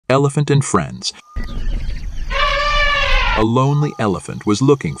Elephant and Friends. A lonely elephant was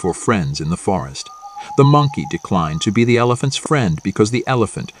looking for friends in the forest. The monkey declined to be the elephant's friend because the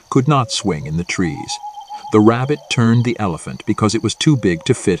elephant could not swing in the trees. The rabbit turned the elephant because it was too big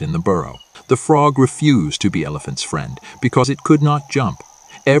to fit in the burrow. The frog refused to be elephant's friend because it could not jump.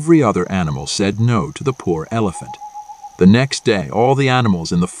 Every other animal said no to the poor elephant. The next day, all the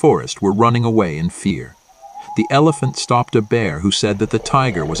animals in the forest were running away in fear. The elephant stopped a bear who said that the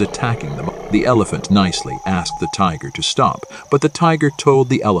tiger was attacking them. The elephant nicely asked the tiger to stop, but the tiger told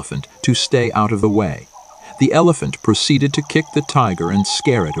the elephant to stay out of the way. The elephant proceeded to kick the tiger and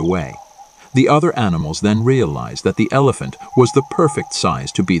scare it away. The other animals then realized that the elephant was the perfect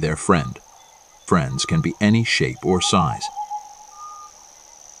size to be their friend. Friends can be any shape or size.